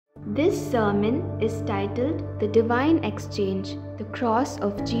This sermon is titled The Divine Exchange, the Cross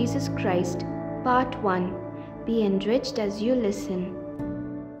of Jesus Christ, Part 1. Be enriched as you listen.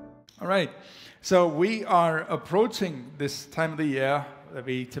 All right, so we are approaching this time of the year that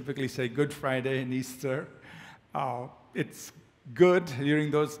we typically say Good Friday and Easter. It's good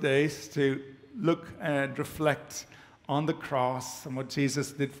during those days to look and reflect on the cross and what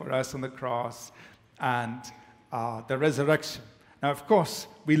Jesus did for us on the cross and the resurrection. Now, of course,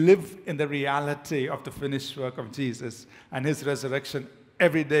 we live in the reality of the finished work of Jesus and his resurrection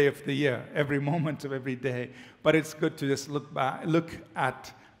every day of the year, every moment of every day. But it's good to just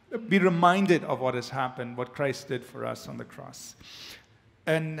be reminded of what has happened, what Christ did for us on the cross.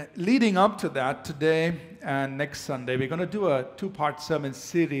 And leading up to that, today and next Sunday, we're going to do a two-part sermon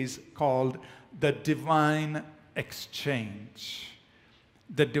series called The Divine Exchange.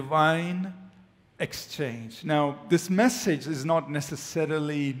 The Divine Exchange. Now, this message is not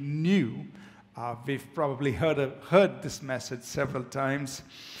necessarily new. We've probably heard this message several times.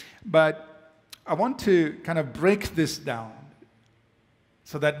 But I want to kind of break this down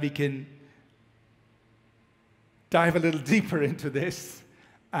so that we can dive a little deeper into this.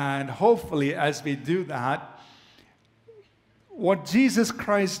 And hopefully, as we do that, what Jesus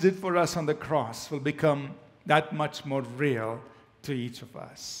Christ did for us on the cross will become that much more real to each of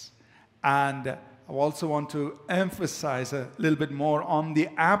us. And I also want to emphasize a little bit more on the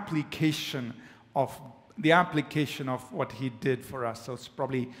application of what he did for us. So it's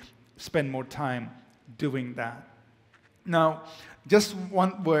probably spend more time doing that. Now, just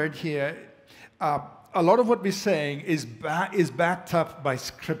one word here. A lot of what we're saying is backed up by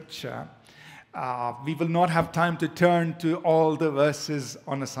Scripture. We will not have time to turn to all the verses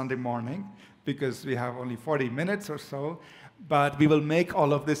on a Sunday morning because we have only 40 minutes or so, but we will make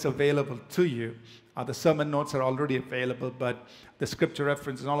all of this available to you. The sermon notes are already available, but the Scripture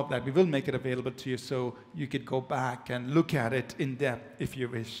reference and all of that, we will make it available to you so you could go back and look at it in depth if you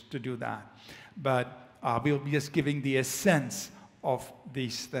wish to do that. But we'll be just giving the essence of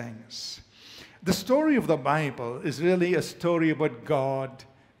these things. The story of the Bible is really a story about God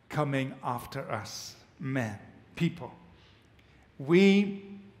coming after us, men, people. We,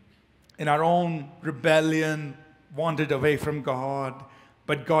 in our own rebellion, wandered away from God,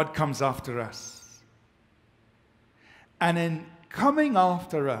 but God comes after us. And in coming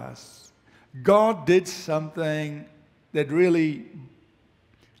after us, God did something that really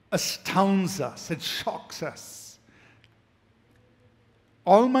astounds us, it shocks us.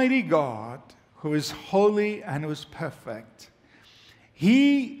 Almighty God, who is holy and who is perfect,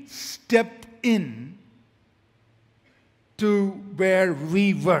 he stepped in to where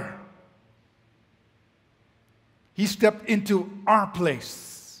we were. He stepped into our place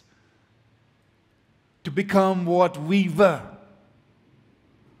to become what we were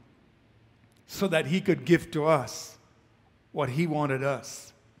so that he could give to us what he wanted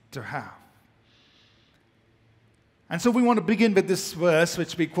us to have. And so we want to begin with this verse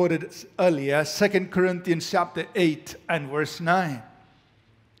which we quoted earlier, 2 Corinthians chapter 8 and verse 9.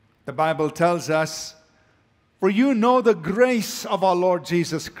 The Bible tells us, "For you know the grace of our Lord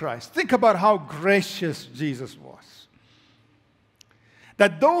Jesus Christ." Think about how gracious Jesus was.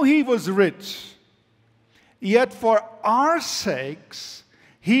 "That though he was rich, yet for our sakes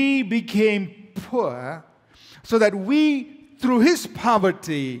he became poor, so that we through his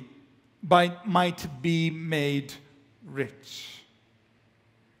poverty might be made rich."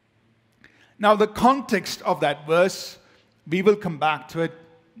 Now, the context of that verse, we will come back to it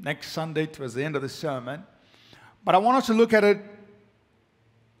next Sunday towards the end of the sermon. But I want us to look at it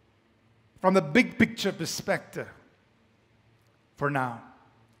from the big picture perspective for now.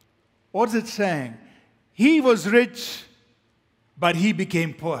 What is it saying? He was rich, but he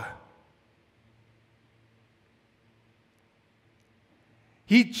became poor.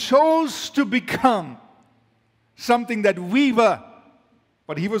 He chose to become something that we were,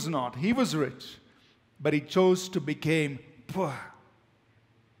 but he was not. He was rich, but he chose to become poor.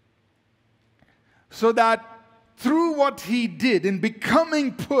 So that through what he did in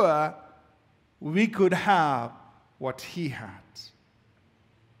becoming poor, we could have what he had.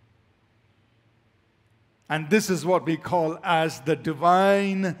 And this is what we call as the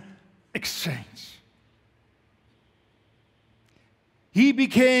divine exchange. He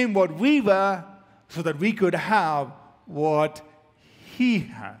became what we were so that we could have what he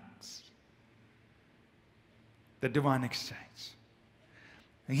had. The divine exchange.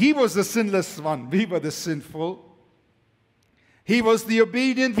 He was the sinless one. We were the sinful. He was the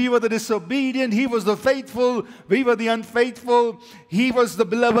obedient. We were the disobedient. He was the faithful. We were the unfaithful. He was the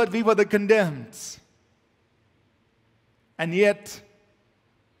beloved. We were the condemned. And yet,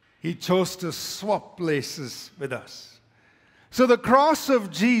 He chose to swap places with us. So the cross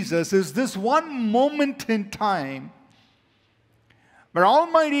of Jesus is this one moment in time where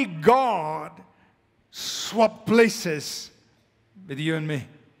Almighty God swapped places with you and me.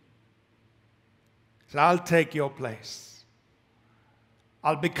 So I'll take your place.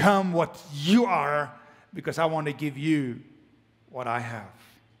 I'll become what you are because I want to give you what I have.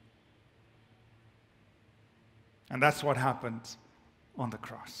 And that's what happened on the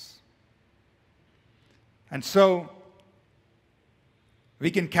cross. And so we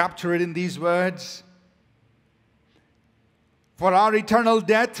can capture it in these words. For our eternal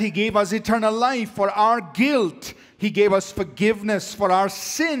death, He gave us eternal life. For our guilt, He gave us forgiveness. For our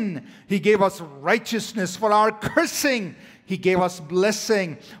sin, He gave us righteousness. For our cursing, He gave us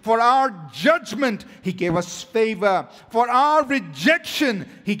blessing. For our judgment, He gave us favor. For our rejection,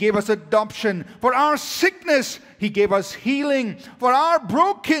 He gave us adoption. For our sickness, He gave us healing. For our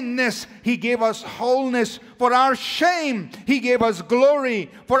brokenness, He gave us wholeness. For our shame, He gave us glory.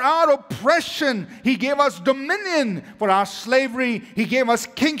 For our oppression, He gave us dominion. For our slavery, He gave us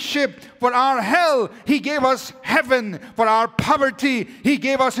kingship. For our hell, He gave us heaven. For our poverty, He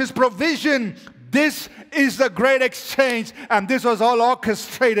gave us His provision. This is the great exchange, and this was all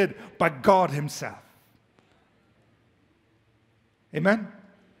orchestrated by God Himself. Amen?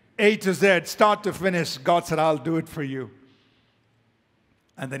 A to Z, start to finish, God said, I'll do it for you.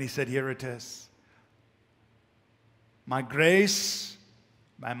 And then He said, here it is. My grace,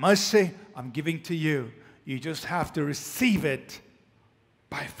 my mercy, I'm giving to you. You just have to receive it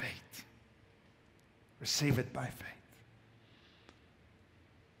by faith. Receive it by faith.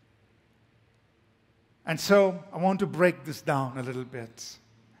 And so I want to break this down a little bit.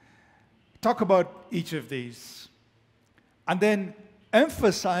 Talk about each of these. And then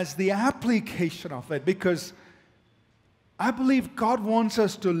emphasize the application of it, because I believe God wants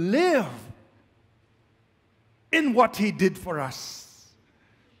us to live in what He did for us.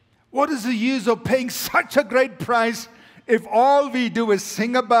 What is the use of paying such a great price if all we do is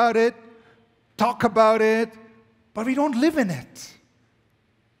sing about it, talk about it, but we don't live in it?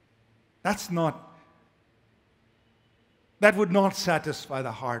 That would not satisfy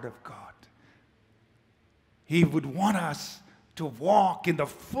the heart of God. He would want us to walk in the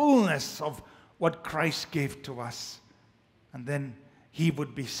fullness of what Christ gave to us, and then He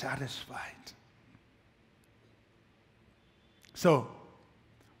would be satisfied. So,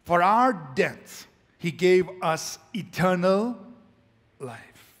 for our death, He gave us eternal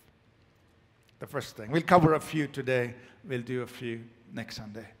life. The first thing. We'll cover a few today. We'll do a few next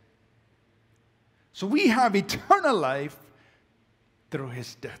Sunday. So we have eternal life through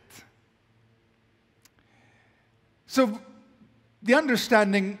His death. So the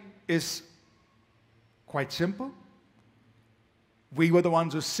understanding is quite simple. We were the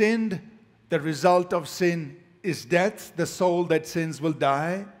ones who sinned. The result of sin is death. The soul that sins will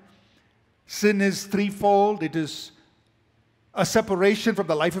die. Sin is threefold. It is a separation from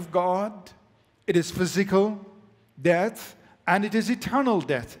the life of God. It is physical death. And it is eternal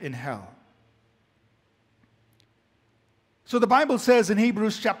death in hell. So the Bible says in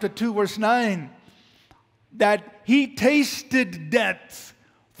Hebrews chapter 2 verse 9 that He tasted death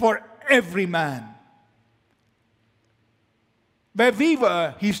for every man. Where we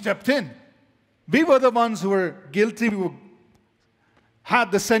were, He stepped in. We were the ones who were guilty. We had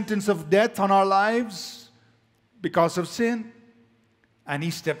the sentence of death on our lives because of sin. And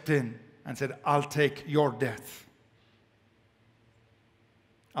He stepped in and said, I'll take your death.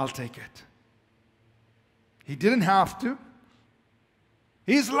 I'll take it. He didn't have to.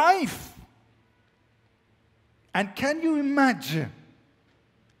 His life. And can you imagine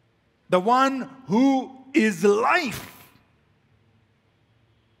the one who is life?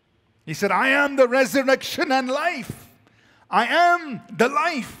 He said, I am the resurrection and life. I am the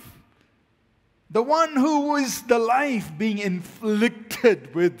life. The one who is the life being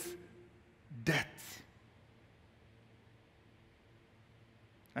inflicted with death.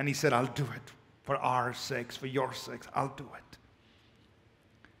 And He said, I'll do it for our sakes, for your sakes. I'll do it.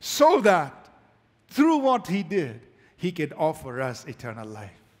 So that through what He did, He could offer us eternal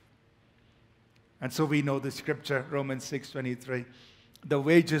life. And so we know the scripture, Romans 6:23. The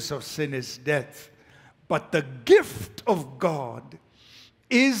wages of sin is death, but the gift of God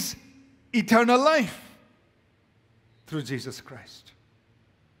is eternal life through Jesus Christ.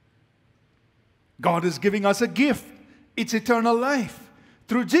 God is giving us a gift. It's eternal life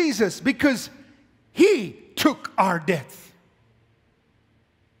through Jesus, because He took our death.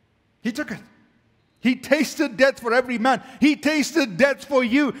 He took it. He tasted death for every man. He tasted death for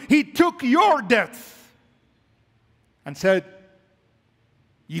you. He took your death and said,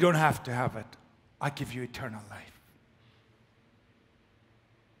 You don't have to have it. I give you eternal life.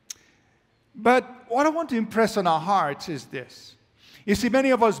 But what I want to impress on our hearts is this. You see,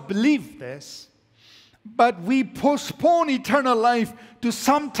 many of us believe this, but we postpone eternal life to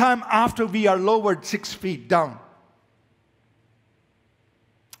sometime after we are lowered 6 feet down.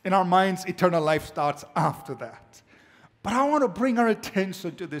 In our minds, eternal life starts after that. But I want to bring our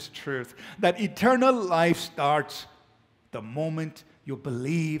attention to this truth, that eternal life starts the moment you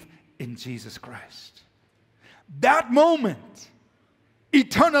believe in Jesus Christ. That moment,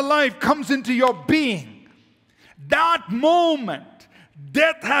 eternal life comes into your being. That moment,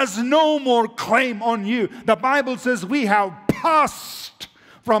 death has no more claim on you. The Bible says we have passed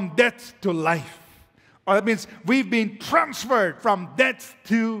from death to life. Or that means we've been transferred from death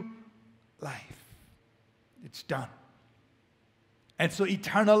to life. It's done. And so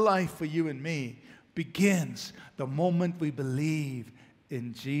eternal life for you and me begins the moment we believe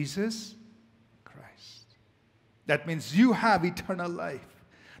in Jesus Christ. That means you have eternal life.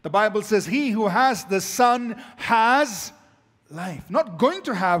 The Bible says he who has the Son has life. Not going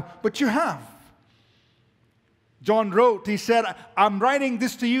to have, but you have. John wrote, he said, I'm writing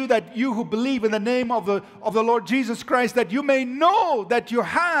this to you that you who believe in the name of the Lord Jesus Christ, that you may know that you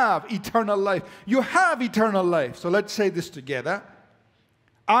have eternal life. You have eternal life. So let's say this together.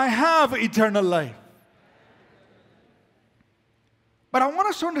 I have eternal life. But I want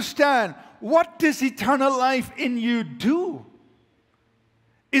us to understand, what does eternal life in you do?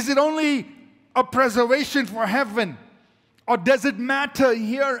 Is it only a preservation for heaven? Or does it matter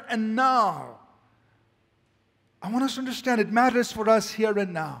here and now? I want us to understand it matters for us here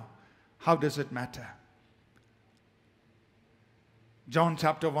and now. How does it matter? John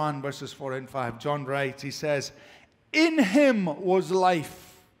chapter 1 verses 4 and 5. John writes, he says, in him was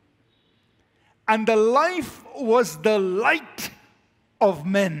life, and the life was the light of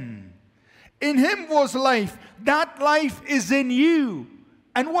men. In him was life. That life is in you.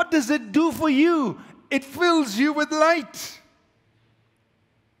 And what does it do for you? It fills you with light.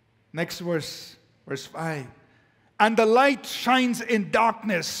 Next verse, verse 5. And the light shines in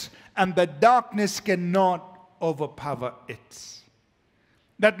darkness, and the darkness cannot overpower it.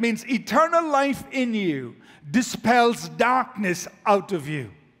 That means eternal life in you dispels darkness out of you.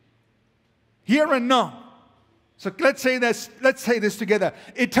 Here and now. So let's say this together.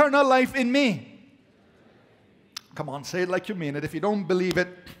 Eternal life in me. Come on, say it like you mean it. If you don't believe it,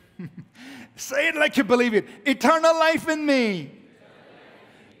 say it like you believe it. Eternal life in me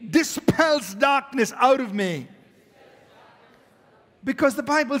dispels darkness out of me. Because the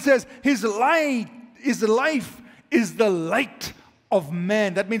Bible says his light is the life, is the light of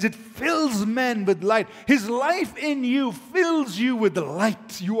men. That means it fills men with light. His life in you fills you with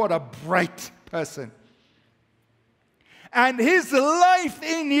light. You are a bright person. And his life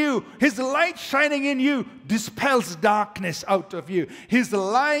in you, his light shining in you, dispels darkness out of you. His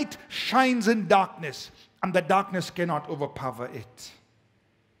light shines in darkness, and the darkness cannot overpower it.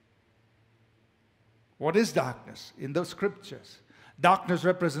 What is darkness? In the scriptures, darkness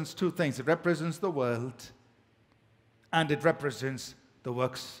represents two things. It represents the world, and it represents the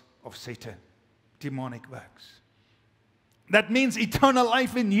works of Satan, demonic works. That means eternal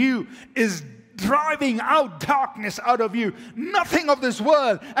life in you is driving out darkness out of you. Nothing of this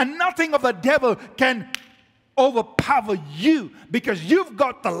world and nothing of the devil can overpower you, because you've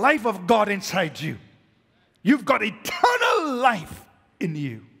got the life of God inside you. You've got eternal life in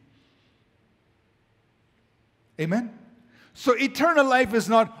you. Amen? So eternal life is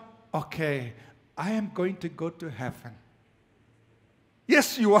not, okay, I am going to go to heaven.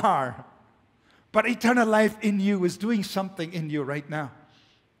 Yes, you are. But eternal life in you is doing something in you right now.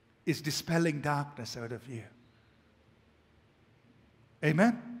 It's dispelling darkness out of you.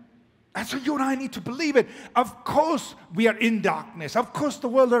 Amen? And so you and I need to believe it. Of course we are in darkness. Of course the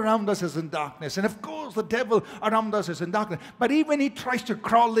world around us is in darkness. And of course the devil around us is in darkness. But even he tries to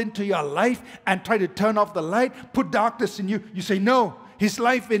crawl into your life and try to turn off the light, put darkness in you, you say, no, his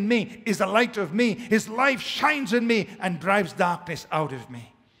life in me is the light of me. His life shines in me and drives darkness out of me.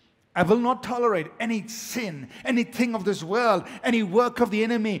 I will not tolerate any sin, anything of this world, any work of the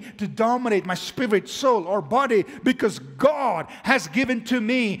enemy to dominate my spirit, soul, or body, because God has given to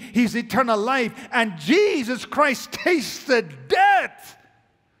me his eternal life, and Jesus Christ tasted death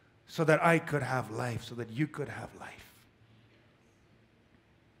so that I could have life, so that you could have life.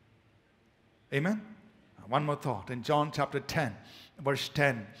 Amen? One more thought. In John chapter 10, verse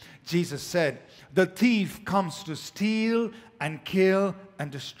 10, Jesus said, the thief comes to steal and kill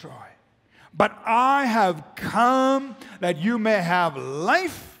and destroy. But I have come that you may have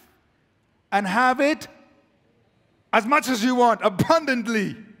life and have it as much as you want,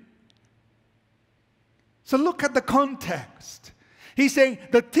 abundantly. So look at the context. He's saying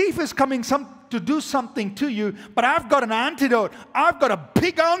the thief is coming to do something to you, but I've got an antidote. I've got a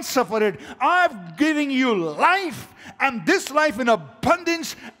big answer for it. I've given you life, and this life in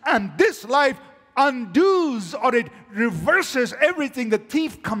abundance, and this life undoes, or it reverses everything the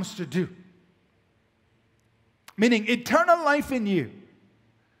thief comes to do. Meaning eternal life in you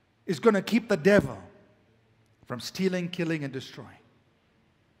is going to keep the devil from stealing, killing, and destroying.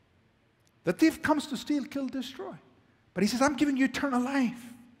 The thief comes to steal, kill, destroy. But he says, I'm giving you eternal life.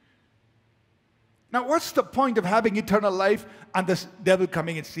 Now, what's the point of having eternal life and the devil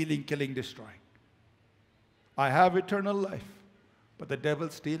coming and stealing, killing, destroying? I have eternal life, but the devil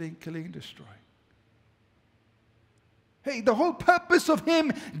stealing, killing, destroying. Hey, the whole purpose of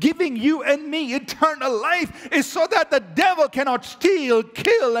him giving you and me eternal life is so that the devil cannot steal,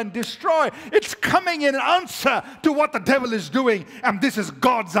 kill, and destroy. It's coming in answer to what the devil is doing. And this is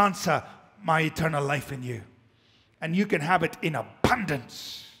God's answer, my eternal life in you. And you can have it in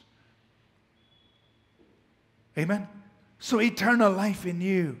abundance. Amen? So eternal life in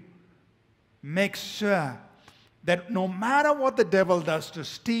you makes sure that no matter what the devil does to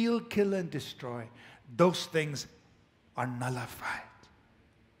steal, kill, and destroy, those things are nullified.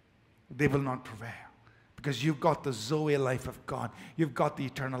 They will not prevail. Because you've got the Zoe life of God. You've got the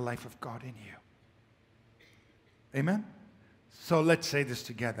eternal life of God in you. Amen? So let's say this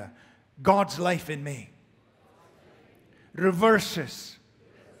together. God's life in me reverses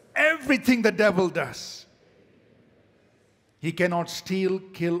everything the devil does. He cannot steal,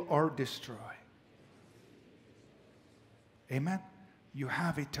 kill, or destroy. Amen? You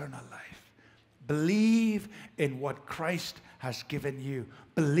have eternal life. Believe in what Christ has given you.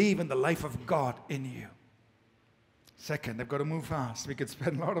 Believe in the life of God in you. Second, I've got to move fast. We could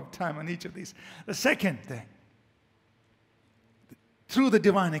spend a lot of time on each of these. The second thing, through the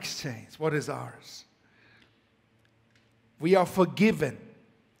divine exchange, what is ours? We are forgiven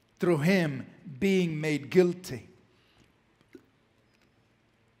through Him being made guilty.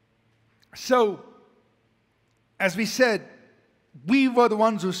 So, as we said, we were the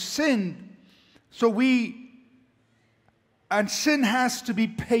ones who sinned. And sin has to be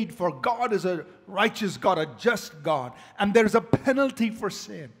paid for. God is a righteous God, a just God. And there's a penalty for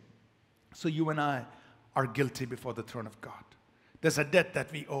sin. So you and I are guilty before the throne of God. There's a debt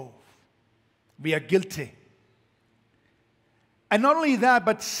that we owe. We are guilty. And not only that,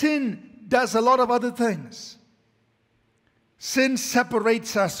 but sin does a lot of other things. Sin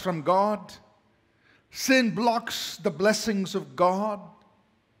separates us from God. Sin blocks the blessings of God.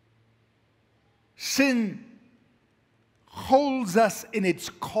 Sin holds us in its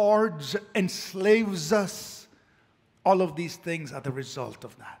cords, enslaves us. All of these things are the result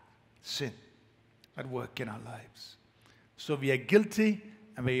of that sin at work in our lives. So we are guilty,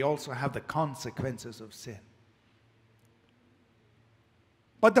 and we also have the consequences of sin.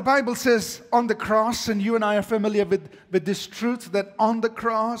 But the Bible says on the cross, and you and I are familiar with this truth, that on the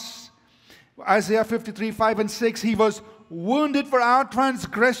cross, Isaiah 53, 5 and 6, He was wounded for our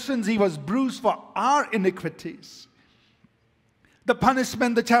transgressions, He was bruised for our iniquities. The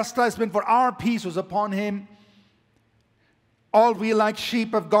punishment, the chastisement for our peace was upon Him. All we like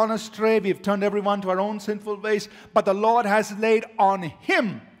sheep have gone astray. We have turned everyone to our own sinful ways. But the Lord has laid on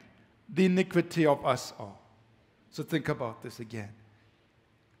Him the iniquity of us all. So think about this again.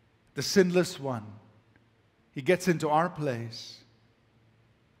 The sinless one, He gets into our place.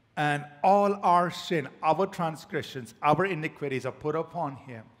 And all our sin, our transgressions, our iniquities are put upon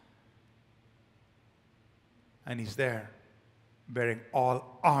Him. And He's there, bearing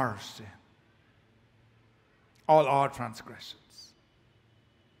all our sin, all our transgressions.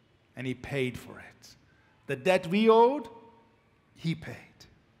 And He paid for it. The debt we owed, He paid.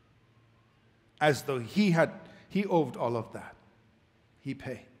 As though He owed all of that. He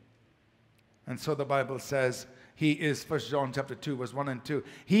paid. And so the Bible says, He is, 1 John chapter 2, verse 1 and 2.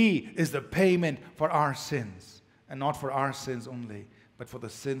 He is the payment for our sins. And not for our sins only, but for the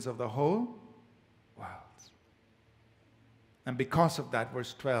sins of the whole world. And because of that,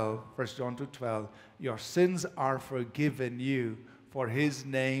 verse 12, 1 John 2:12, your sins are forgiven you for His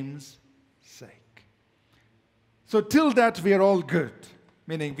name's sake. So till that, we are all good.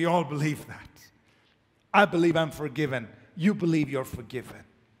 Meaning we all believe that. I believe I'm forgiven. You believe you're forgiven.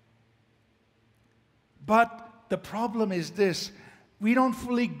 But the problem is this: we don't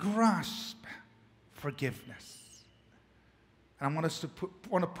fully grasp forgiveness. And I want us to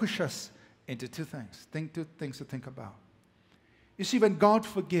push us into two things. Two things to think about. You see, when God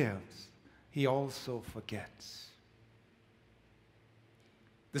forgives, He also forgets.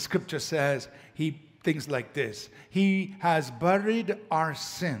 The scripture says He things like this. He has buried our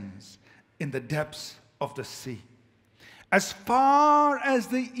sins in the depths of the sea. As far as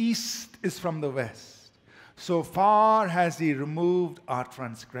the east is from the west, so far has He removed our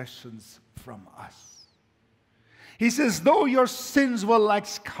transgressions from us. He says, though your sins were like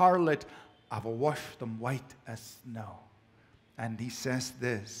scarlet, I will wash them white as snow. And He says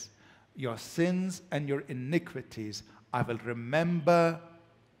this, your sins and your iniquities I will remember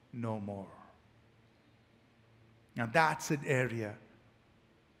no more. Now that's an area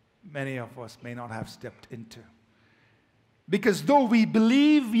many of us may not have stepped into. Because though we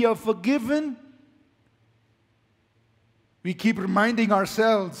believe we are forgiven, we keep reminding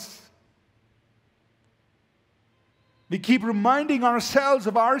ourselves. We keep reminding ourselves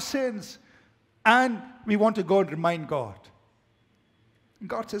of our sins. And we want to go and remind God. And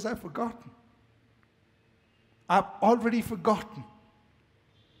God says, I've forgotten. I've already forgotten.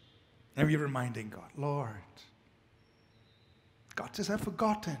 And we're reminding God, Lord. God says, I've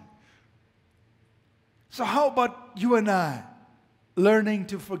forgotten. So how about you and I learning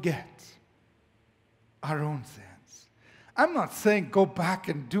to forget our own sins? I'm not saying go back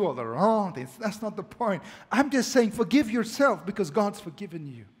and do all the wrong things. That's not the point. I'm just saying forgive yourself because God's forgiven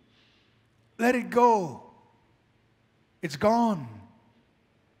you. Let it go. It's gone.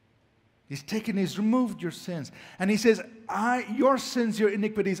 He's removed your sins. And He says, your sins, your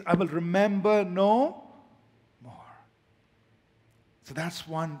iniquities, I will remember no more. So that's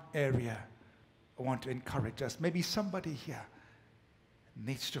one area I want to encourage us. Maybe somebody here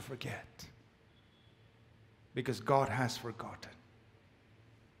needs to forget because God has forgotten.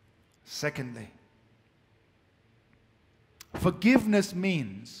 Secondly, forgiveness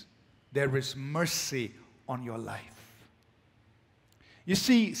means there is mercy on your life. You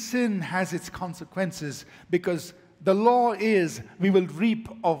see, sin has its consequences because the law is we will reap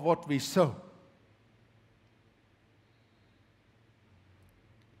of what we sow.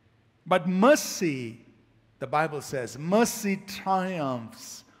 But mercy, the Bible says, mercy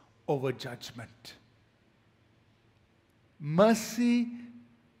triumphs over judgment. Mercy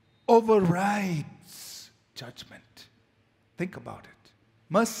overrides judgment. Think about it.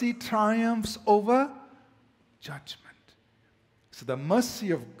 Mercy triumphs over judgment. So the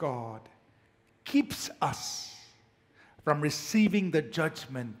mercy of God keeps us from receiving the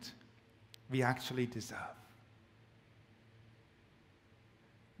judgment we actually deserve.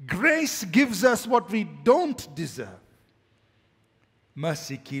 Grace gives us what we don't deserve.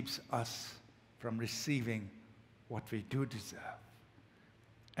 Mercy keeps us from receiving what we do deserve.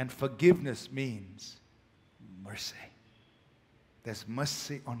 And forgiveness means mercy. There's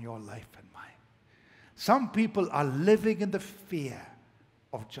mercy on your life and mine. Some people are living in the fear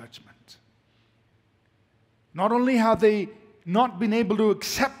of judgment. Not only have they not been able to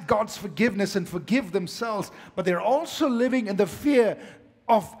accept God's forgiveness and forgive themselves, but they're also living in the fear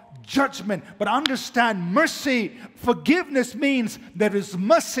of judgment. But understand, mercy, forgiveness means there is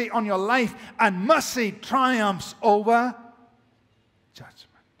mercy on your life, and mercy triumphs over judgment.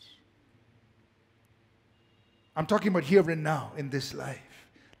 I'm talking about here and now in this life.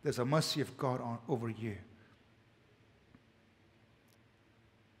 There's a mercy of God over you.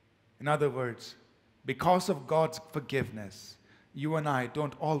 In other words, because of God's forgiveness, you and I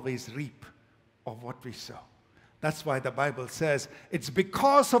don't always reap of what we sow. That's why the Bible says it's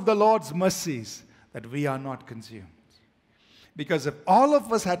because of the Lord's mercies that we are not consumed. Because if all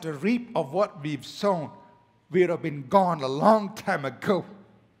of us had to reap of what we've sown, we'd have been gone a long time ago.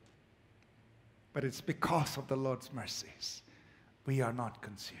 But it's because of the Lord's mercies we are not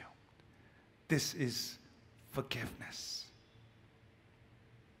consumed. This is forgiveness.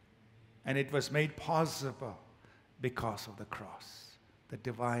 And it was made possible because of the cross, the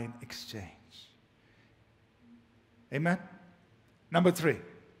divine exchange. Amen? Number 3.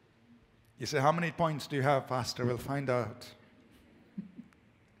 You say, how many points do you have, Pastor? We'll find out.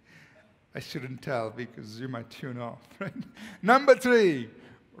 I shouldn't tell because you might tune off, right? Number 3,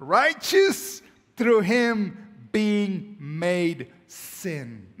 righteous through Him being made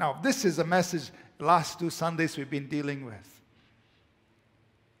sin. Now, this is a message the last 2 Sundays we've been dealing with.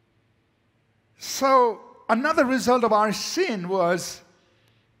 So, another result of our sin was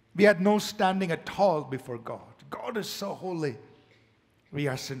we had no standing at all before God. God is so holy. We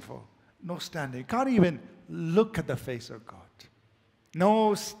are sinful. No standing. You can't even look at the face of God.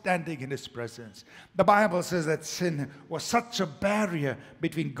 No standing in His presence. The Bible says that sin was such a barrier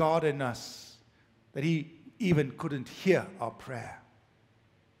between God and us that He even couldn't hear our prayer.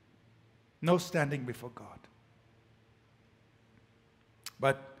 No standing before God.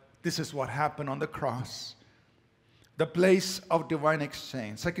 But this is what happened on the cross. the place of divine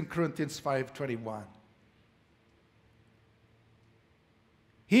exchange. 2 Corinthians 5:21.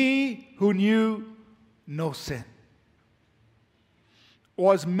 He who knew no sin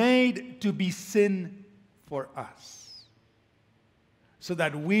was made to be sin for us, so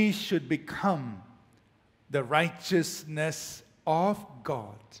that we should become the righteousness of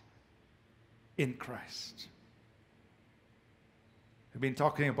God in Christ. We've been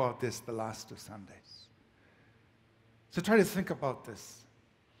talking about this the last 2 Sundays. So try to think about this.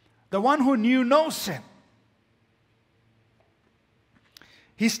 The one who knew no sin,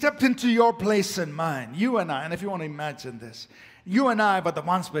 he stepped into your place and mine, you and I, and if you want to imagine this, you and I were the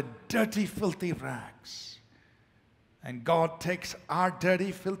ones with dirty, filthy rags. And God takes our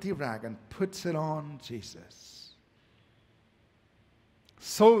dirty, filthy rag and puts it on Jesus,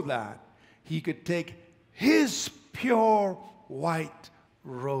 so that he could take his pure white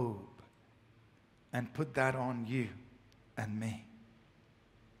robe and put that on you and me.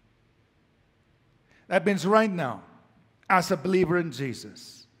 That means right now, as a believer in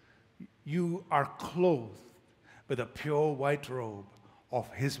Jesus, you are clothed with a pure white robe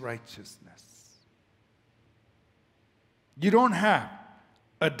of his righteousness. You don't have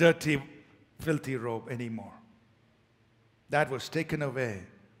a dirty, filthy robe anymore. That was taken away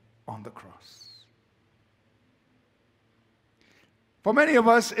on the cross. For many of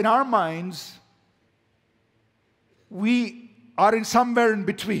us, in our minds, we are in somewhere in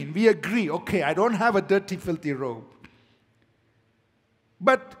between. We agree, okay, I don't have a dirty, filthy robe,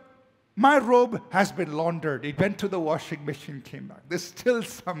 but my robe has been laundered. It went to the washing machine, came back. There's still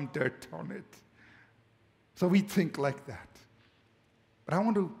some dirt on it. So we think like that. But I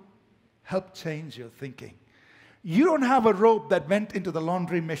want to help change your thinking. You don't have a robe that went into the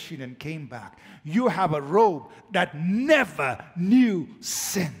laundry machine and came back. You have a robe that never knew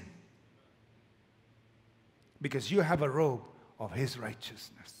sin, because you have a robe of his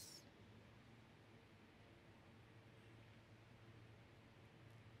righteousness.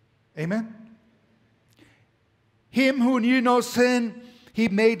 Amen? Him who knew no sin, he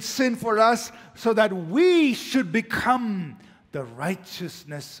made sin for us, so that we should become the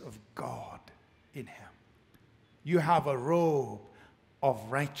righteousness of God in him. You have a robe of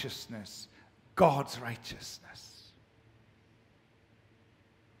righteousness, God's righteousness.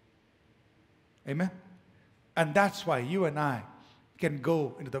 Amen? And that's why you and I can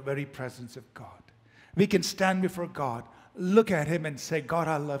go into the very presence of God. We can stand before God, look at him and say, God,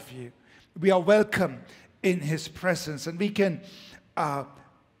 I love you. We are welcome in his presence. And we can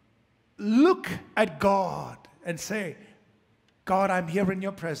look at God and say, God, I'm here in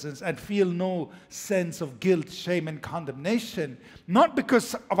your presence, and feel no sense of guilt, shame, and condemnation, not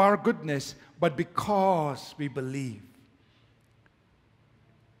because of our goodness, but because we believe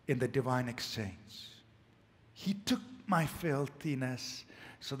in the divine exchange. He took my filthiness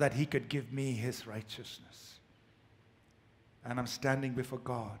so that he could give me his righteousness. And I'm standing before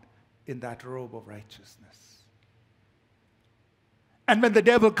God in that robe of righteousness. And when the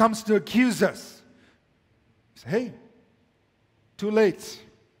devil comes to accuse us, say, hey, too late.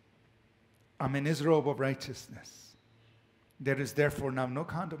 I'm in his robe of righteousness. There is therefore now no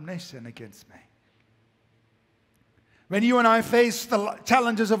condemnation against me. When you and I face the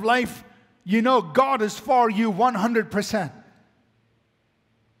challenges of life, you know God is for you 100%.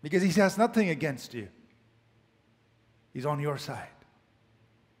 Because he has nothing against you. He's on your side.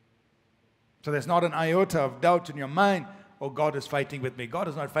 So there's not an iota of doubt in your mind, oh, God is fighting with me. God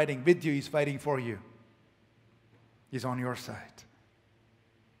is not fighting with you, he's fighting for you. He's on your side.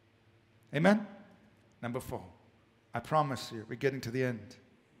 Amen? Number 4. I promise you, we're getting to the end.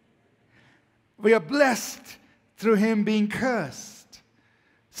 We are blessed through him being cursed.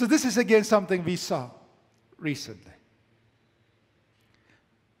 So this is again something we saw recently.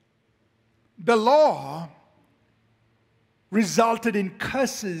 The law resulted in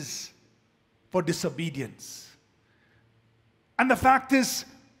curses for disobedience. And the fact is,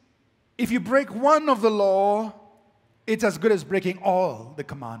 if you break one of the law, it's as good as breaking all the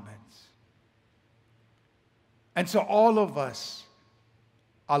commandments. And so all of us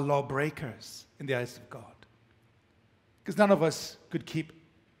are lawbreakers in the eyes of God, because none of us could keep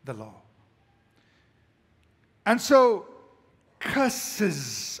the law. And so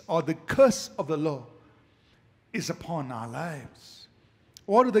curses, or the curse of the law, is upon our lives.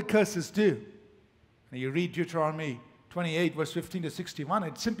 What do the curses do? When you read Deuteronomy 28 verse 15 to 61,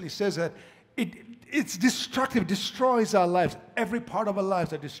 it simply says that it's destructive, destroys our lives. Every part of our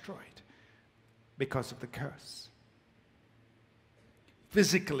lives are destroyed because of the curse.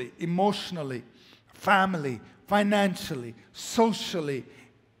 Physically, emotionally, family, financially, socially,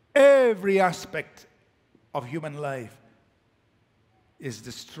 every aspect of human life is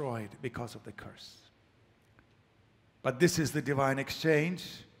destroyed because of the curse. But this is the divine exchange.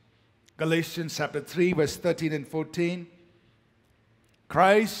 Galatians chapter 3, verse 13 and 14.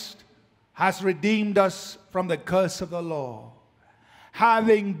 Christ has redeemed us from the curse of the law,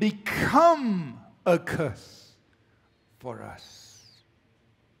 having become a curse for us.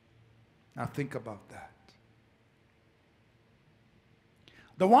 Now think about that.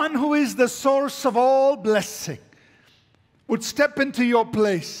 The one who is the source of all blessing would step into your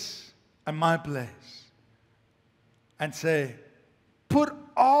place and my place and say, put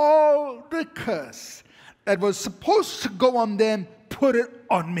all the curse that was supposed to go on them, put it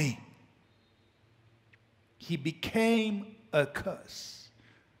on me. He became a curse.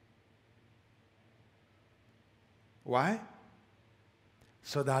 Why?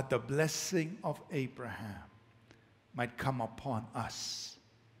 So that the blessing of Abraham might come upon us,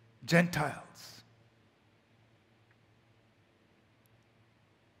 Gentiles.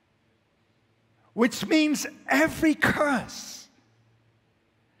 Which means every curse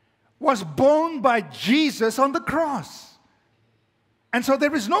was borne by Jesus on the cross. And so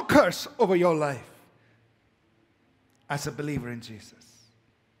there is no curse over your life as a believer in Jesus,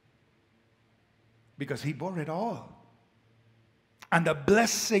 because he bore it all. And the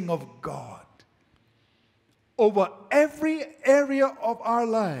blessing of God over every area of our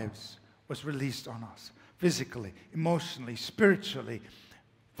lives was released on us, physically, emotionally, spiritually,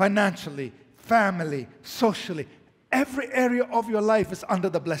 financially, family, socially. Every area of your life is under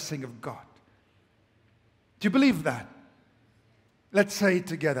the blessing of God. Do you believe that? Let's say it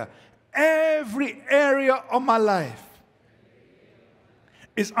together. Every area of my life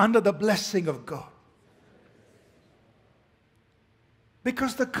is under the blessing of God.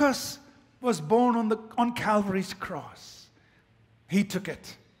 Because the curse was born on Calvary's cross. He took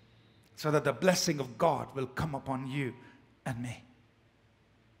it so that the blessing of God will come upon you and me.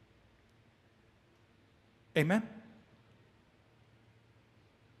 Amen?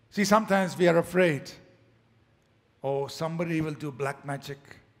 See, sometimes we are afraid. Oh, somebody will do black magic.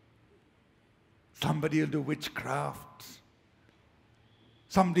 Somebody will do witchcraft.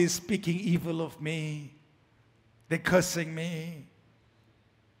 Somebody is speaking evil of me. They're cursing me.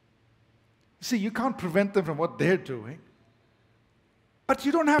 See, you can't prevent them from what they're doing. But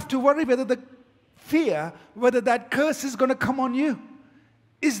you don't have to worry whether that curse is going to come on you.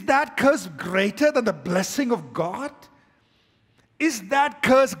 Is that curse greater than the blessing of God? Is that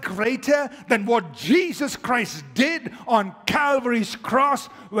curse greater than what Jesus Christ did on Calvary's cross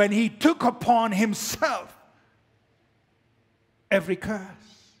when he took upon himself every curse?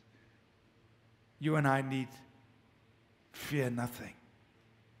 You and I need fear nothing.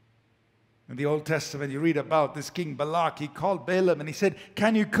 In the Old Testament, you read about this king Balak. He called Balaam and he said,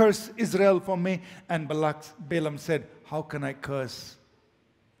 can you curse Israel for me? And Balaam said, how can I curse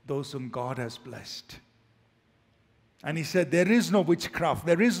those whom God has blessed? And he said, there is no witchcraft,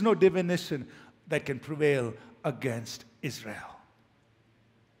 there is no divination that can prevail against Israel.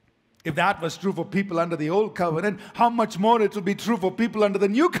 If that was true for people under the old covenant, how much more it will be true for people under the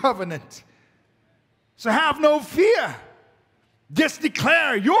new covenant. So have no fear. Just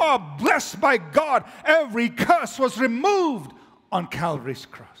declare you are blessed by God. Every curse was removed on Calvary's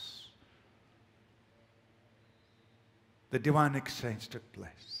cross. The divine exchange took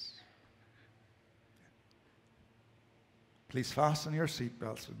place. Please fasten your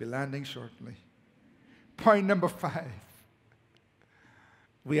seatbelts. We'll be landing shortly. Point number 5.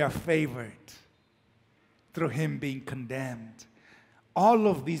 We are favored through him being condemned. All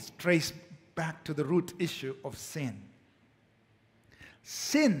of these trace back to the root issue of sin.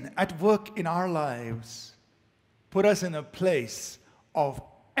 Sin at work in our lives put us in a place of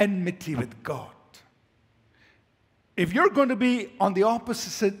enmity with God. If you're going to be on the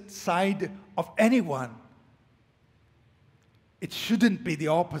opposite side of anyone, it shouldn't be the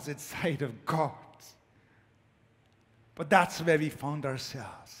opposite side of God. But that's where we found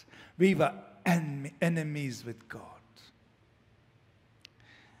ourselves. We were enemies with God.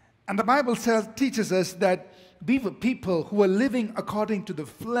 And the Bible teaches us that we were people who were living according to the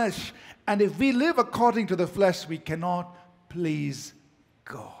flesh. And if we live according to the flesh, we cannot please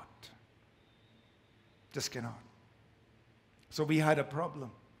God. Just cannot. So we had a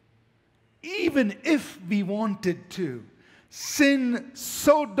problem. Even if we wanted to, sin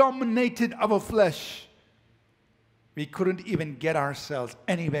so dominated our flesh, we couldn't even get ourselves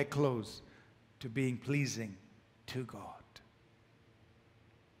anywhere close to being pleasing to God.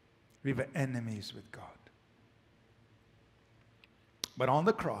 We were enemies with God. But on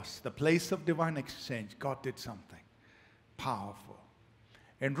the cross, the place of divine exchange, God did something powerful.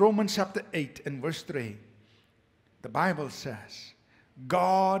 In Romans chapter 8 and verse 3, The Bible says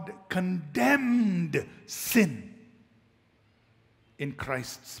God condemned sin in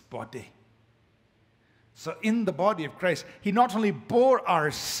Christ's body. So in the body of Christ, he not only bore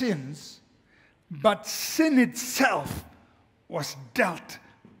our sins, but sin itself was dealt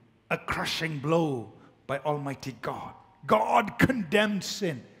a crushing blow by Almighty God. God condemned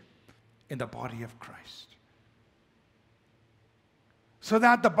sin in the body of Christ. So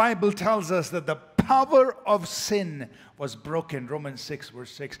that the Bible tells us that the power of sin was broken. Romans 6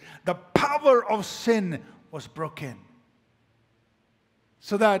 verse 6. The power of sin was broken.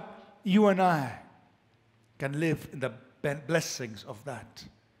 So that you and I can live in the blessings of that.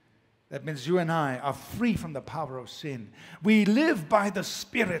 That means you and I are free from the power of sin. We live by the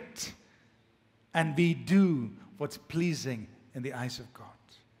Spirit, and we do what's pleasing in the eyes of God.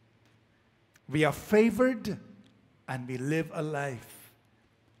 We are favored, and we live a life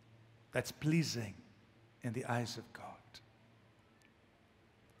that's pleasing in the eyes of God.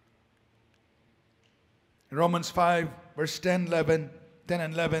 In Romans 5, verse 10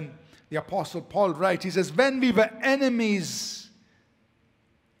 and 11, the Apostle Paul writes, he says, when we were enemies,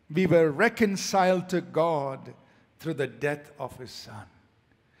 we were reconciled to God through the death of his Son.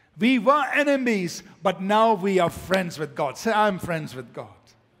 We were enemies, but now we are friends with God. Say, I'm friends with God.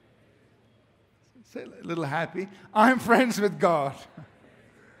 Say a little happy. I'm friends with God.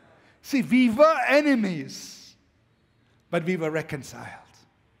 See, we were enemies, but we were reconciled.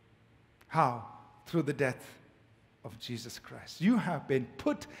 How? Through the death of Jesus Christ. You have been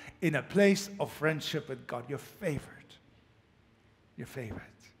put in a place of friendship with God. You're favored. You're favored.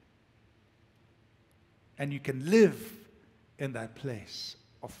 And you can live in that place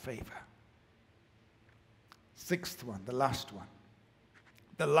of favor. Sixth one, the last one.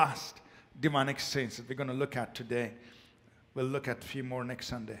 The last divine exchange that we're going to look at today. We'll look at a few more next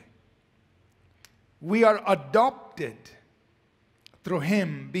Sunday. We are adopted through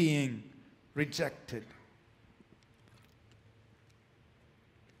him being rejected.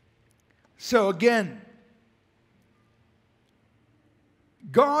 So again,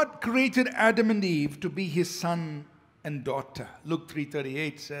 God created Adam and Eve to be his son and daughter. Luke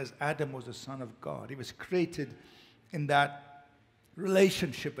 3:38 says Adam was the son of God. He was created in that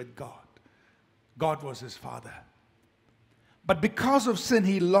relationship with God. God was his father. But because of sin,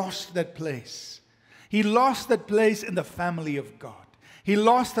 he lost that place. He lost that place in the family of God. He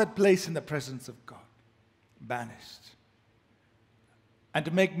lost that place in the presence of God. Banished. And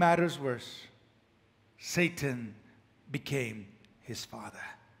to make matters worse, Satan became his father.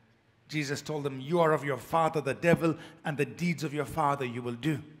 Jesus told him, you are of your father, the devil, and the deeds of your father you will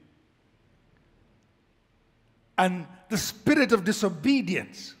do. And the spirit of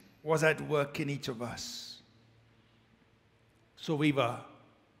disobedience was at work in each of us. So we were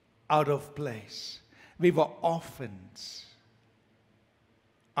out of place. We were orphans.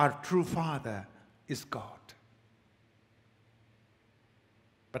 Our true father is God.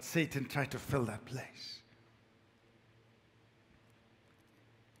 But Satan tried to fill that place.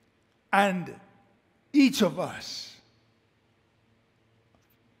 And each of us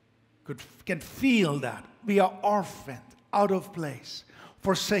can feel that. We are orphaned, out of place,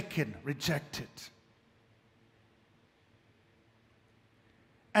 forsaken, rejected.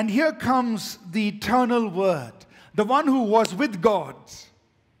 And here comes the eternal Word, the one who was with God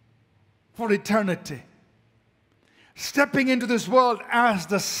for eternity, stepping into this world as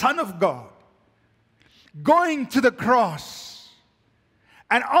the Son of God, going to the cross.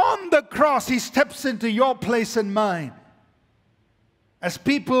 And on the cross, he steps into your place and mine as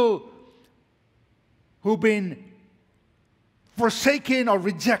people who've been forsaken or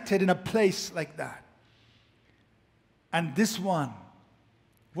rejected in a place like that. And this one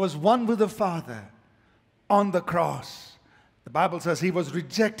was one with the Father on the cross. The Bible says he was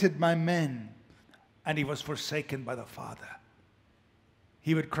rejected by men and he was forsaken by the Father.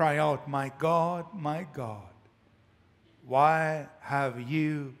 He would cry out, my God, why have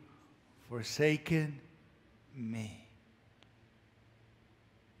you forsaken me?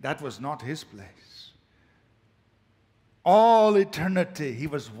 That was not his place. All eternity, he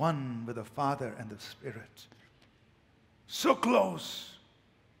was one with the Father and the Spirit. So close.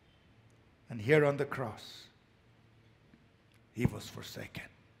 And here on the cross, he was forsaken.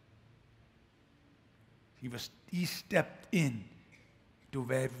 He stepped in to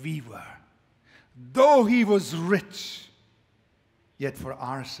where we were. Though he was rich, yet for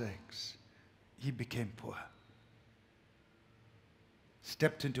our sakes, he became poor.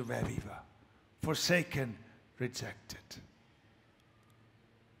 Stepped into where we were. Forsaken, rejected.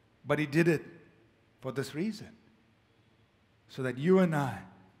 But he did it for this reason. So that you and I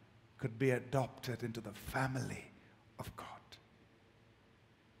could be adopted into the family of God.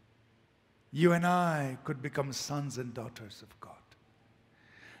 You and I could become sons and daughters of God.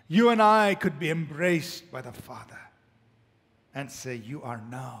 You and I could be embraced by the Father and say, you are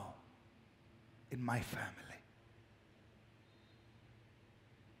now in my family.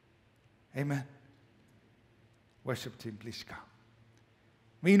 Amen. Worship team, please come.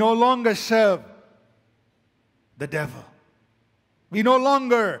 We no longer serve the devil. We no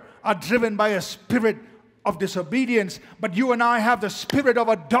longer are driven by a spirit of disobedience, but you and I have the spirit of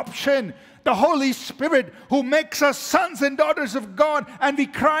adoption, the Holy Spirit who makes us sons and daughters of God, and we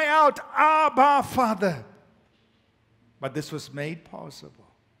cry out, Abba, Father. But this was made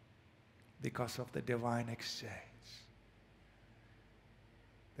possible because of the divine exchange.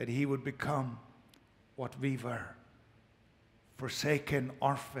 That he would become what we were, forsaken,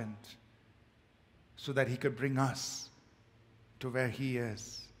 orphaned, so that he could bring us to where he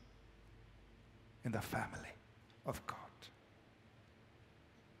is, in the family of God.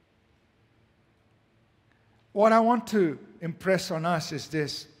 What I want to impress on us is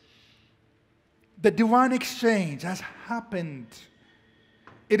this. The divine exchange has happened.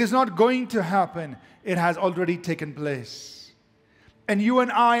 It is not going to happen. It has already taken place. And you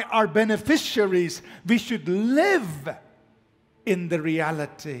and I are beneficiaries. We should live in the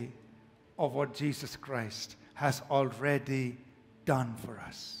reality of what Jesus Christ has already done for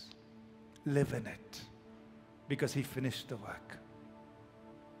us. Live in it, because he finished the work.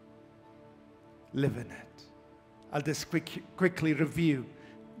 Live in it. I'll just quickly review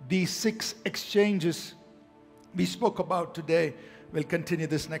these 6 exchanges we spoke about today. We'll continue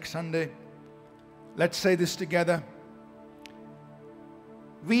this next Sunday. Let's say this together.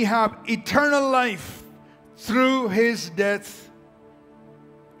 We have eternal life through his death.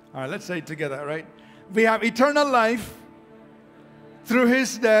 All right, let's say it together, all right? We have eternal life through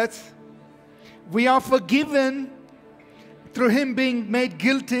his death. We are forgiven through him being made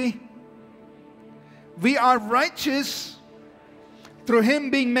guilty. We are righteous through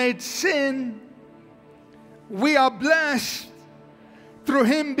him being made sin. We are blessed through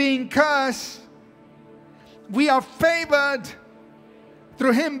him being cursed. We are favored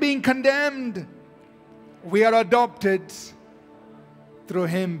through him being condemned. We are adopted through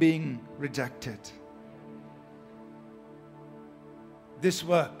him being rejected. This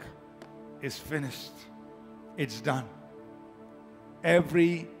work is finished. It's done.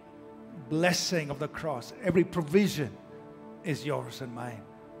 Every blessing of the cross, every provision is yours and mine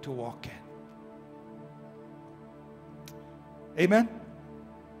to walk in. Amen?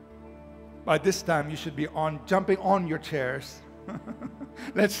 By this time, you should be jumping on your chairs.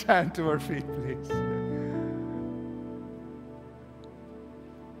 Let's stand to our feet, please.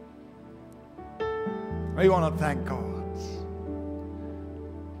 We want to thank God.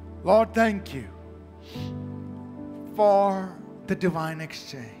 Lord, thank you for the divine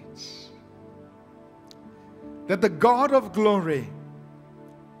exchange. That the God of glory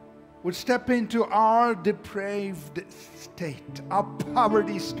would step into our depraved state, our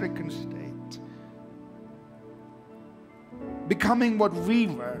poverty-stricken state, becoming what we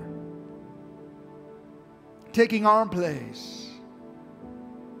were, taking our place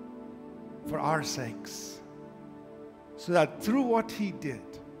for our sakes, so that through what he did,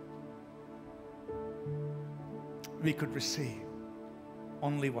 we could receive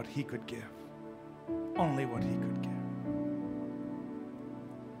only what he could give. Only what he could give.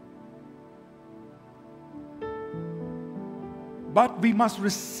 But we must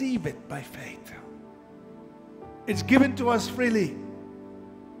receive it by faith. It's given to us freely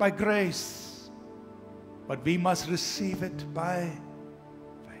by grace. But we must receive it by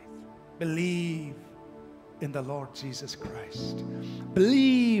faith. Believe in the Lord Jesus Christ.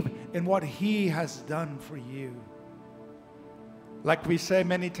 Believe in what he has done for you. Like we say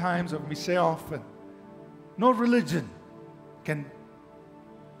many times, or we say often, no religion can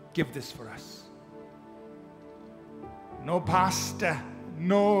give this for us. No pastor,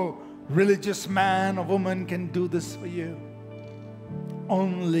 no religious man or woman can do this for you.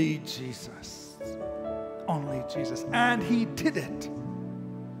 Only Jesus. Only Jesus. And he did it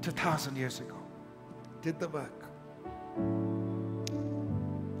 2,000 years ago. Did the work.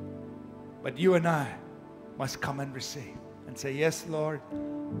 But you and I must come and receive and say, yes, Lord,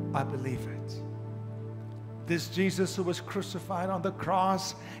 I believe it. This Jesus who was crucified on the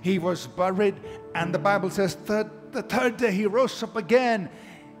cross, he was buried, and the Bible says the third day he rose up again.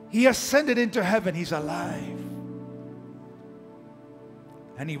 He ascended into heaven. He's alive.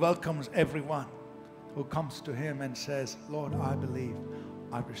 And he welcomes everyone who comes to him and says, Lord, I believe,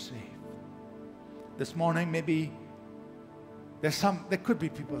 I receive. This morning, maybe there could be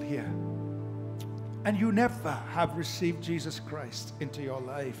people here and you never have received Jesus Christ into your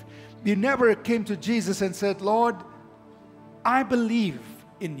life. You never came to Jesus and said, Lord, I believe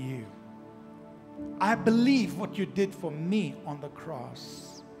in you. I believe what you did for me on the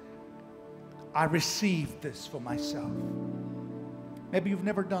cross. I receive this for myself. Maybe you've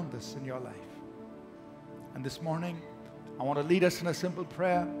never done this in your life. And this morning, I want to lead us in a simple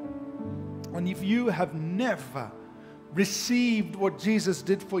prayer. And if you have never received what Jesus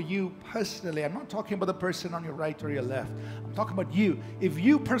did for you personally, I'm not talking about the person on your right or your left. I'm talking about you. If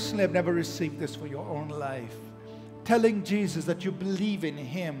you personally have never received this for your own life, telling Jesus that you believe in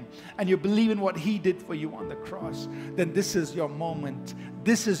him and you believe in what he did for you on the cross, then this is your moment.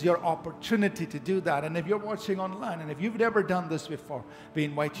 This is your opportunity to do that. And if you're watching online and if you've never done this before, we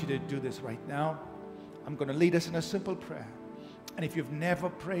invite you to do this right now. I'm going to lead us in a simple prayer. And if you've never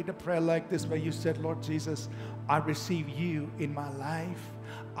prayed a prayer like this where you said, Lord Jesus, I receive you in my life.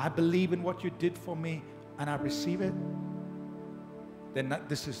 I believe in what you did for me and I receive it, then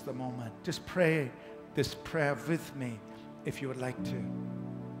this is the moment. Just pray this prayer with me if you would like to.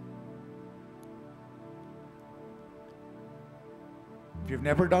 If you've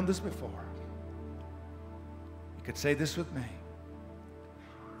never done this before, you could say this with me.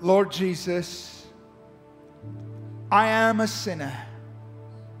 Lord Jesus, I am a sinner,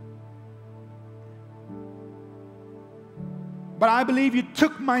 but I believe you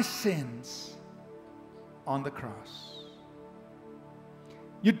took my sins on the cross.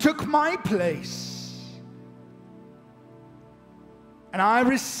 You took my place, and I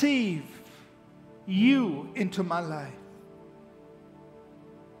receive you into my life.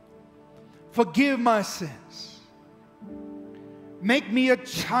 Forgive my sins. Make me a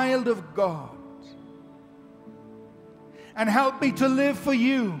child of God. And help me to live for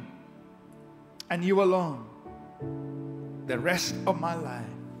you and you alone the rest of my life.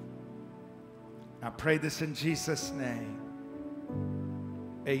 I pray this in Jesus' name.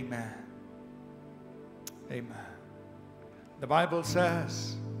 Amen. Amen. The Bible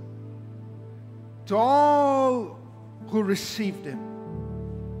says, to all who received him,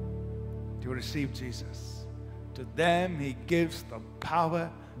 to receive Jesus, to them he gives the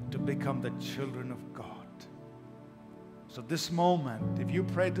power to become the children of God. So this moment, if you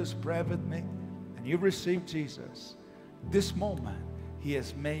prayed this prayer with me and you received Jesus, this moment he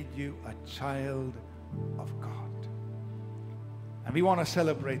has made you a child of God. And we want to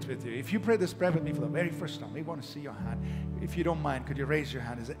celebrate with you. If you pray this prayer with me for the very first time, we want to see your hand. If you don't mind, could you raise your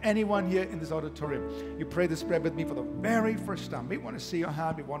hand? Is there anyone here in this auditorium, you pray this prayer with me for the very first time? We want to see your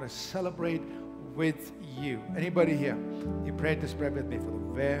hand. We want to celebrate with you. Anybody here, you prayed this prayer with me for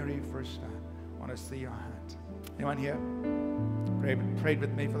the very first time? I want to see your hand. Anyone here prayed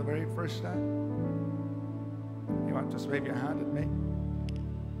with me for the very first time? Anyone? Just wave your hand at me.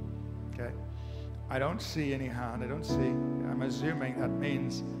 Okay. I don't see any hand. I don't see. I'm assuming that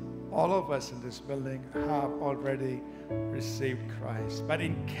means all of us in this building have already received Christ. But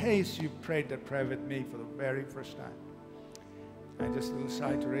in case you prayed that prayer with me for the very first time, I'm just a little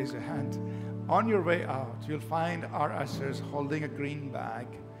shy to raise your hand. On your way out, you'll find our ushers holding a green bag.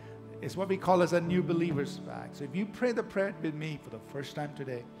 It's what we call as a new believer's bag. So if you pray the prayer with me for the first time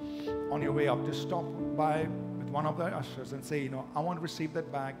today, on your way out, just stop by with one of the ushers and say, I want to receive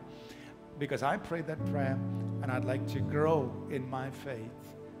that bag because I prayed that prayer and I'd like to grow in my faith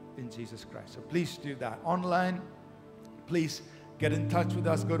in Jesus Christ. So please do that. Online, please get in touch with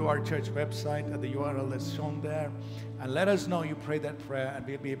us. Go to our church website at the URL that's shown there and let us know you prayed that prayer, and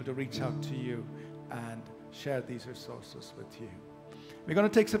we'll be able to reach out to you and share these resources with you. We're going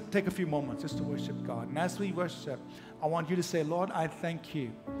to take a few moments just to worship God. And as we worship, I want you to say, Lord, I thank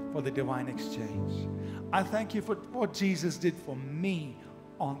you for the divine exchange. I thank you for what Jesus did for me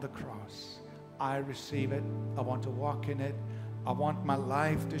on the cross. I receive it. I want to walk in it. I want my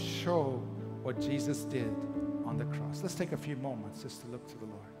life to show what Jesus did on the cross. Let's take a few moments just to look to the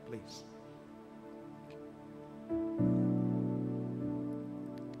Lord, please.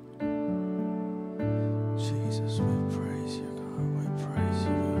 Jesus, we praise you, God. We praise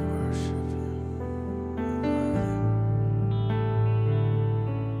you. We worship you.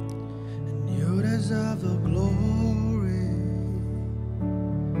 And you deserve the glory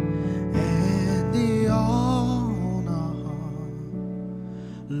and the honor.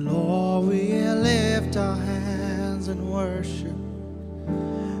 Lord, we lift our hands and worship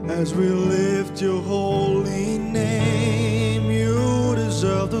as we lift your holy name. You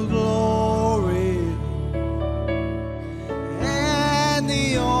deserve the glory and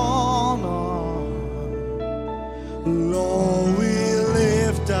the honor. Lord, we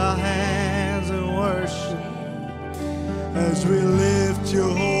lift our hands and worship as we lift your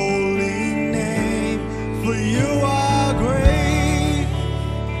holy name. you are great.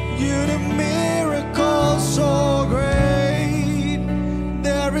 You do miracles so great.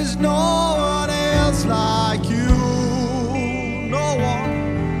 There is no one else like you. No one.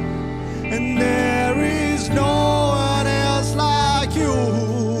 And there is no one else like you.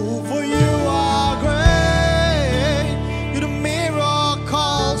 For you are great. You do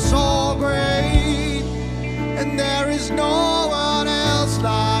miracles so great. And there is no one else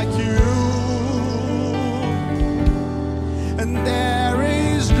like you. And there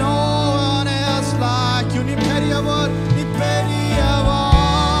is no one else like you. Niperiyavar,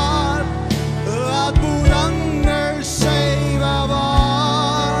 Niperiyavar, Adbhutangar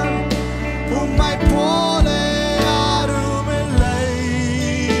Seivavar, Ummai pole yarumillai,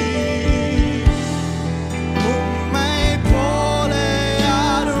 Ummai pole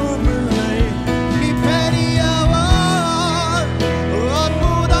yarumillai. Niperiyavar,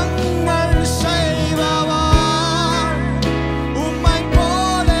 Adbhutangar Seivavar, Ummai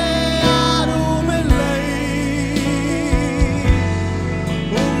pole yarumillai,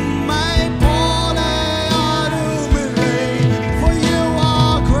 Ummai pole yarumillai. For you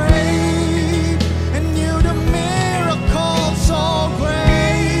are great, and you do miracles so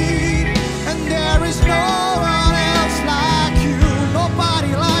great, and there is no one else like you,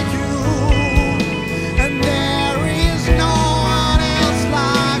 nobody like you, and there is no one else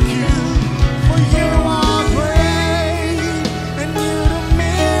like you. For you are great, and you do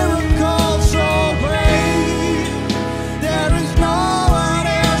miracles so great, there is no one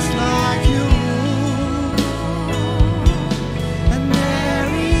else like you, and there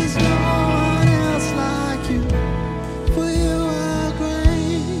is no one else like you. For you are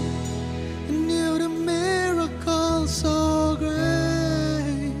great, and you do miracles so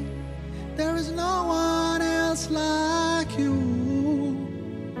great, there is no one else like you,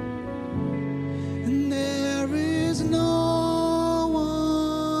 and there is no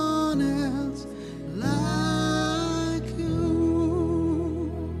one else like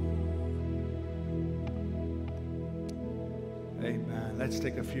you. Amen. Let's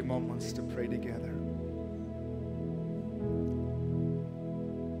take a few moments to pray together.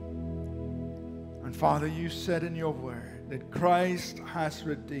 And Father, you said in your word that Christ has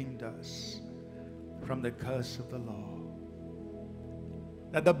redeemed us from the curse of the law,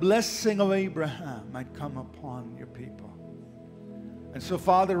 that the blessing of Abraham might come upon your people. And so,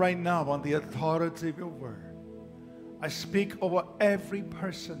 Father, right now, on the authority of your word, I speak over every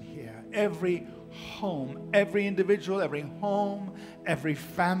person here, every home, every individual, every home, every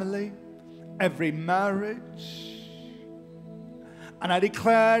family, every marriage. And I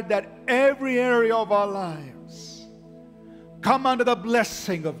declare that every area of our lives come under the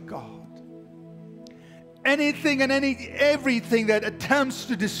blessing of God. Anything and everything that attempts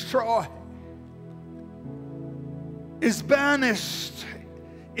to destroy is banished,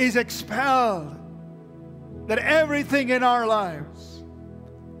 is expelled. That everything in our lives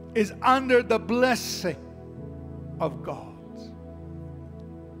is under the blessing of God.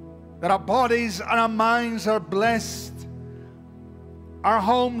 That our bodies and our minds are blessed. Our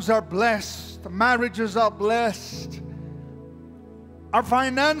homes are blessed. Marriages are blessed. Our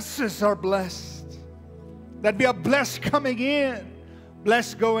finances are blessed. That we are blessed coming in,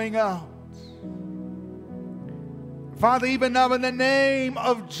 blessed going out. Father, even now in the name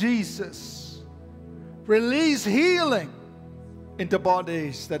of Jesus, release healing into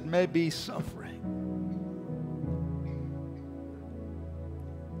bodies that may be suffering.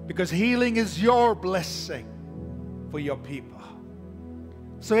 Because healing is your blessing for your people.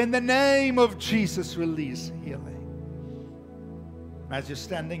 So in the name of Jesus, release healing. As you're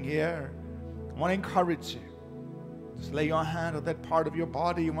standing here, I want to encourage you. Just lay your hand on that part of your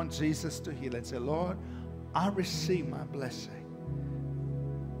body you want Jesus to heal and say, Lord, I receive my blessing.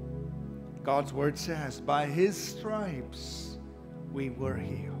 God's word says, by his stripes we were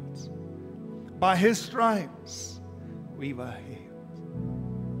healed. By his stripes we were healed.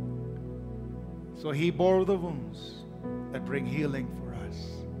 So he bore the wounds that bring healing for us.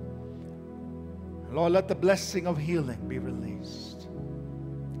 Lord, let the blessing of healing be released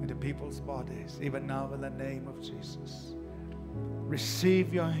into people's bodies, even now in the name of Jesus.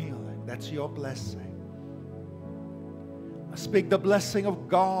 Receive your healing. That's your blessing. I speak the blessing of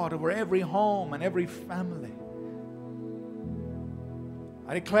God over every home and every family.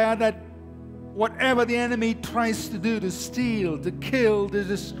 I declare that whatever the enemy tries to do to steal, to kill, to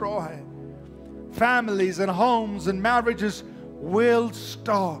destroy, families and homes and marriages will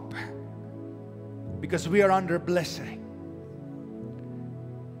stop because we are under blessing.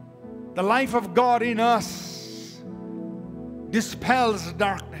 The life of God in us dispels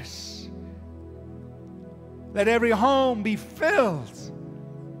darkness. Let every home be filled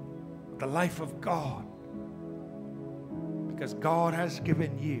with the life of God, because God has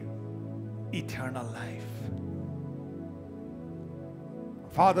given you eternal life.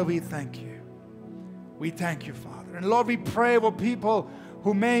 Father, we thank you. We thank you, Father. And Lord, we pray for people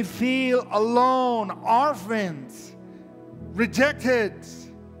who may feel alone, orphans, rejected.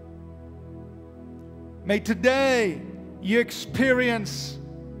 May today you experience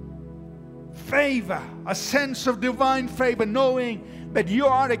favor, a sense of divine favor, knowing that you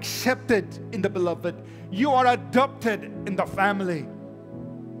are accepted in the beloved. You are adopted in the family.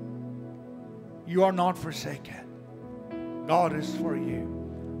 You are not forsaken. God is for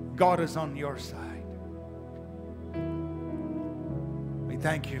you. God is on your side. We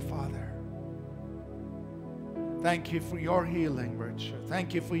thank you, Father. Thank you for your healing, Raichur.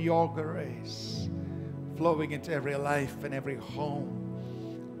 Thank you for your grace flowing into every life and every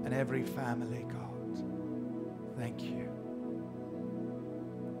home and every family, God. Thank you.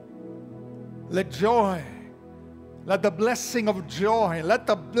 Let joy, let the blessing of joy, let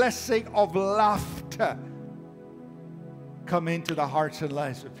the blessing of laughter come into the hearts and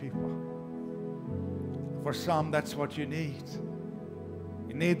lives of people. For some, that's what you need.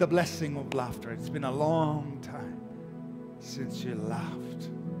 You need the blessing of laughter. It's been a long time since you laughed.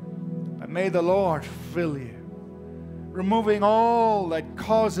 But may the Lord fill you, removing all that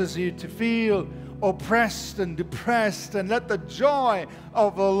causes you to feel oppressed and depressed, and let the joy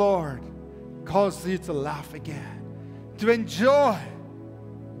of the Lord cause you to laugh again, to enjoy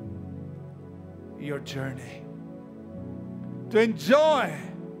your journey, to enjoy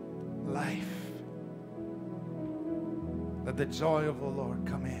life. Let the joy of the Lord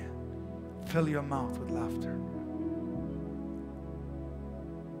come in. Fill your mouth with laughter.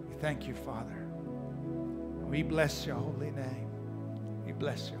 We thank you, Father. We bless your holy name. We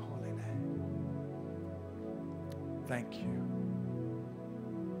bless your holy name. Thank you.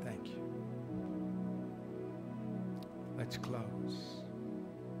 Thank you. Let's close.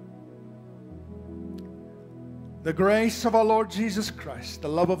 The grace of our Lord Jesus Christ, the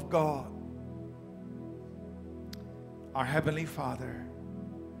love of God, our Heavenly Father,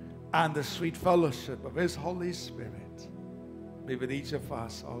 and the sweet fellowship of His Holy Spirit be with each of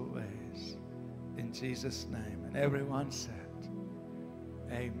us always. In Jesus' name. And everyone said,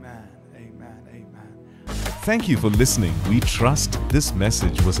 amen, amen, amen. Thank you for listening. We trust this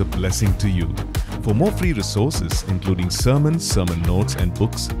message was a blessing to you. For more free resources, including sermons, sermon notes, and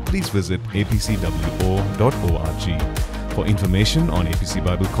books, please visit apcwo.org. For information on APC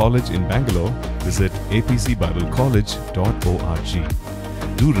Bible College in Bangalore, visit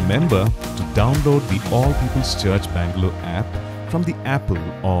apcbiblecollege.org. Do remember to download the All People's Church Bangalore app from the Apple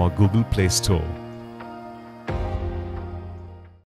or Google Play Store.